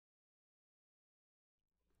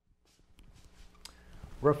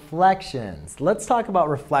Reflections. Let's talk about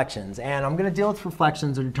reflections. And I'm going to deal with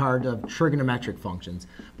reflections in regard of trigonometric functions.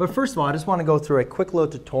 But first of all, I just want to go through a quick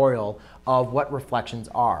little tutorial of what reflections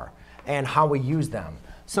are and how we use them.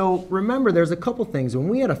 So remember, there's a couple things. When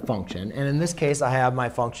we had a function, and in this case, I have my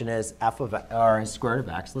function as square root of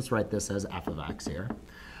x. Let's write this as f of x here.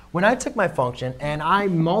 When I took my function and I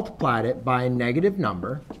multiplied it by a negative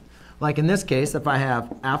number, like in this case, if I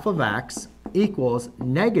have f of x equals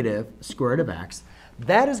negative square root of x,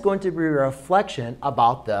 that is going to be a reflection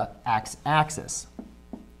about the x-axis.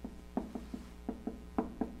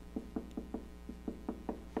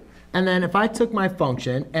 And then if I took my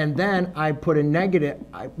function and then I put a negative,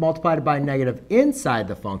 I multiplied it by a negative inside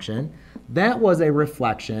the function, that was a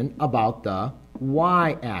reflection about the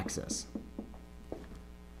y-axis.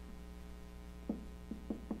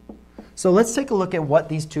 So let's take a look at what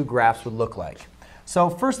these two graphs would look like. So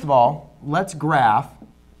first of all, let's graph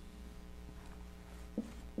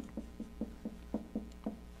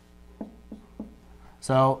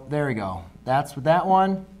So there we go. That's what that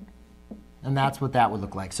one, and that's what that would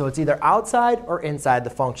look like. So it's either outside or inside the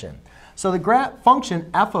function. So the function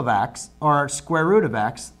f of x, or square root of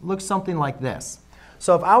x, looks something like this.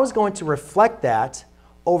 So if I was going to reflect that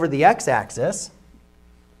over the x-axis,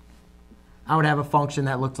 I would have a function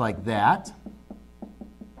that looked like that.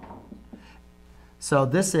 So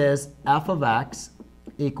this is f of x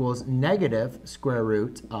equals negative square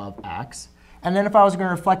root of x. And then if I was going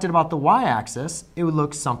to reflect it about the y-axis, it would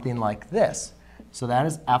look something like this. So that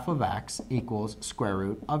is f of x equals square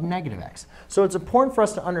root of negative x. So it's important for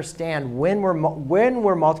us to understand when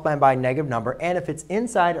we're multiplying by a negative number and if it's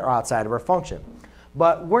inside or outside of our function.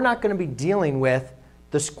 But we're not going to be dealing with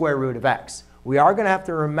the square root of x. We are going to have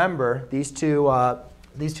to remember these two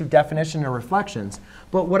definitions or reflections.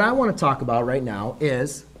 But what I want to talk about right now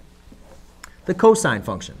is the cosine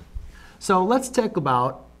function. So let's talk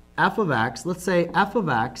about f of x. Let's say f of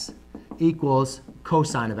x equals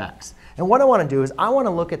cosine of x. And what I want to do is I want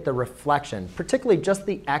to look at the reflection, particularly just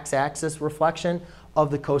the x-axis reflection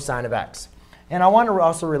of the cosine of x. And I want to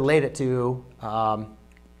also relate it to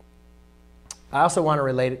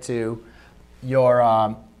your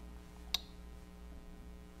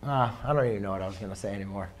I don't even know what I was going to say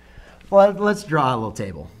anymore. Well, let's draw a little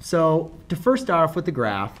table. So to first start off with the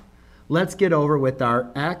graph, let's get over with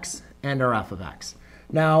our x and our f of x.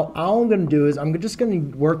 Now, all I'm going to do is I'm just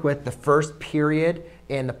going to work with the first period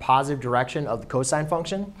in the positive direction of the cosine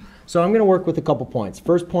function. So I'm going to work with a couple points.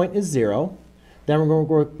 First point is 0. Then we're going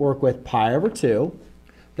to work with pi over 2.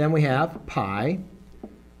 Then we have pi,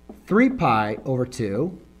 3 pi over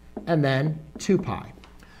 2, and then 2 pi.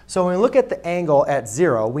 So when we look at the angle at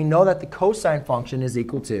 0, we know that the cosine function is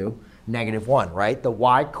equal to -1, right? The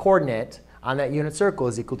y-coordinate on that unit circle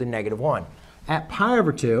is equal to -1. At pi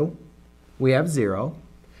over 2, we have 0.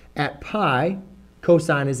 At pi,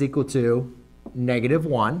 cosine is equal to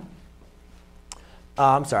 -1.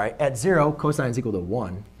 I'm sorry, at 0, cosine is equal to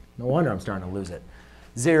 1. No wonder I'm starting to lose it.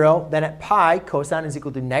 0. Then at pi, cosine is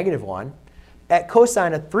equal to -1. At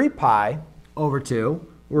cosine of 3 pi over 2,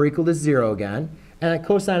 we're equal to 0 again. And at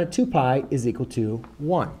cosine of 2 pi is equal to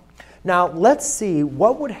 1. Now, let's see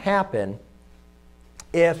what would happen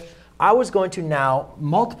if I was going to now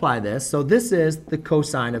multiply this. So this is the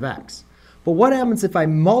cosine of x. But what happens if I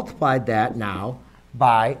multiplied that now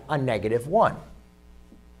by a -1?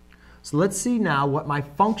 So let's see now what my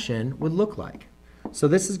function would look like. So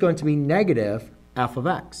this is going to be negative f of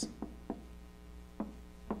x.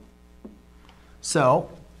 So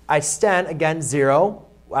I extend, again, 0.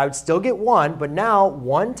 I would still get 1, but now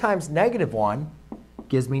 1 times -1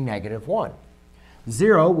 gives me -1.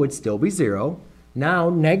 0 would still be 0. Now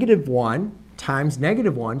 -1 times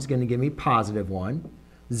 -1 is going to give me +1.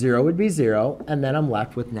 0 would be 0, and then I'm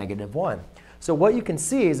left with -1. So what you can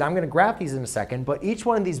see is I'm going to graph these in a second, but each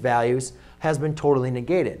one of these values has been totally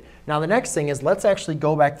negated. Now the next thing is let's actually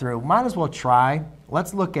go back through. Might as well try.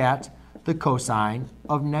 Let's look at the cosine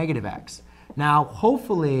of -x. Now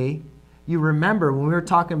hopefully you remember when we were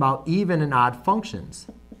talking about even and odd functions.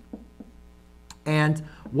 And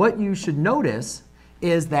what you should notice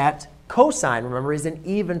is that cosine, remember, is an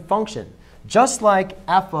even function, just like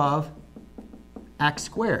f of x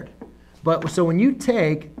squared. But so when you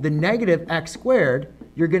take the negative x squared,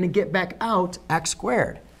 you're going to get back out x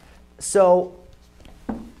squared. So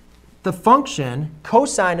the function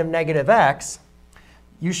cosine of -x,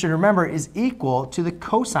 you should remember, is equal to the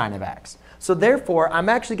cosine of x. So therefore, I'm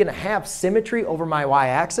actually going to have symmetry over my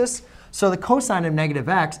y-axis. So the cosine of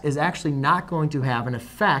 -x is actually not going to have an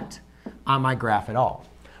effect on my graph at all.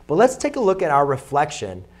 But let's take a look at our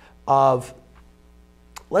reflection of,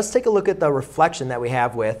 let's take a look at the reflection that we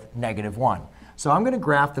have with -1. So I'm going to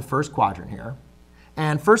graph the first quadrant here.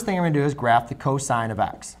 And first thing I'm going to do is graph the cosine of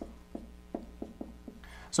x.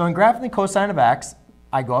 So in graphing the cosine of x,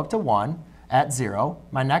 I go up to 1 at 0.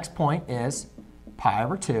 My next point is pi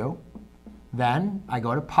over 2. Then I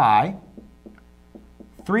go to pi,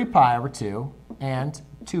 3 pi over 2, and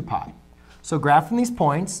 2 pi. So graphing these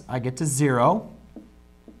points, I get to 0,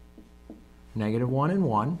 -1 and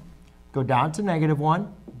 1. Go down to -1,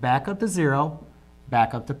 back up to 0,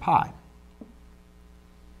 back up to pi.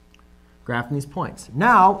 Graphing these points.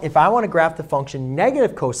 Now, if I want to graph the function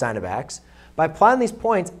negative cosine of x, by plotting these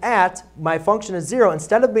points at my function is 0,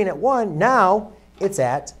 instead of being at 1, now it's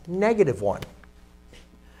at -1.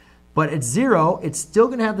 But at 0, it's still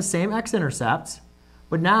going to have the same x-intercepts.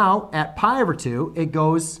 But now at pi over 2, it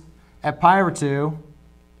goes at pi over 2,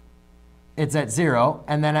 it's at 0.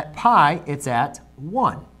 And then at pi, it's at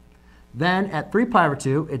 1. Then at 3 pi over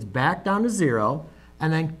 2, it's back down to 0.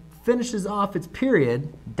 And then finishes off its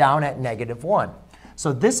period down at -1.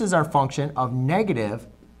 So this is our function of negative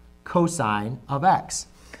cosine of x.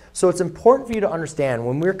 So it's important for you to understand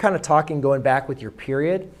when we're kind of talking going back with your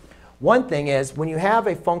period, one thing is when you have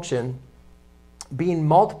a function being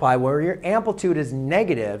multiplied where your amplitude is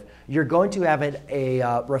negative, you're going to have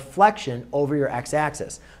a reflection over your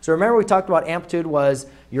x-axis. So remember we talked about amplitude was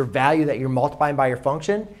your value that you're multiplying by your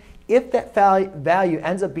function. If that value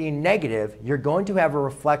ends up being negative, you're going to have a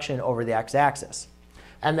reflection over the x-axis.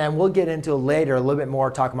 And then we'll get into later a little bit more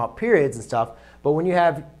talking about periods and stuff. But when you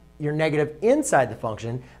have your negative inside the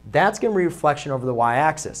function, that's going to be a reflection over the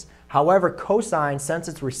y-axis. However, cosine, since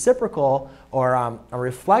it's reciprocal or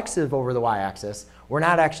reflexive over the y-axis, we're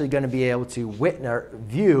not actually going to be able to witness or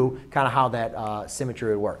view kind of how that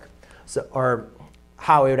symmetry would work. So, or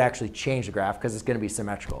how it would actually change the graph because it's going to be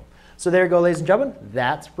symmetrical. So there you go, ladies and gentlemen.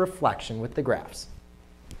 That's reflection with the graphs.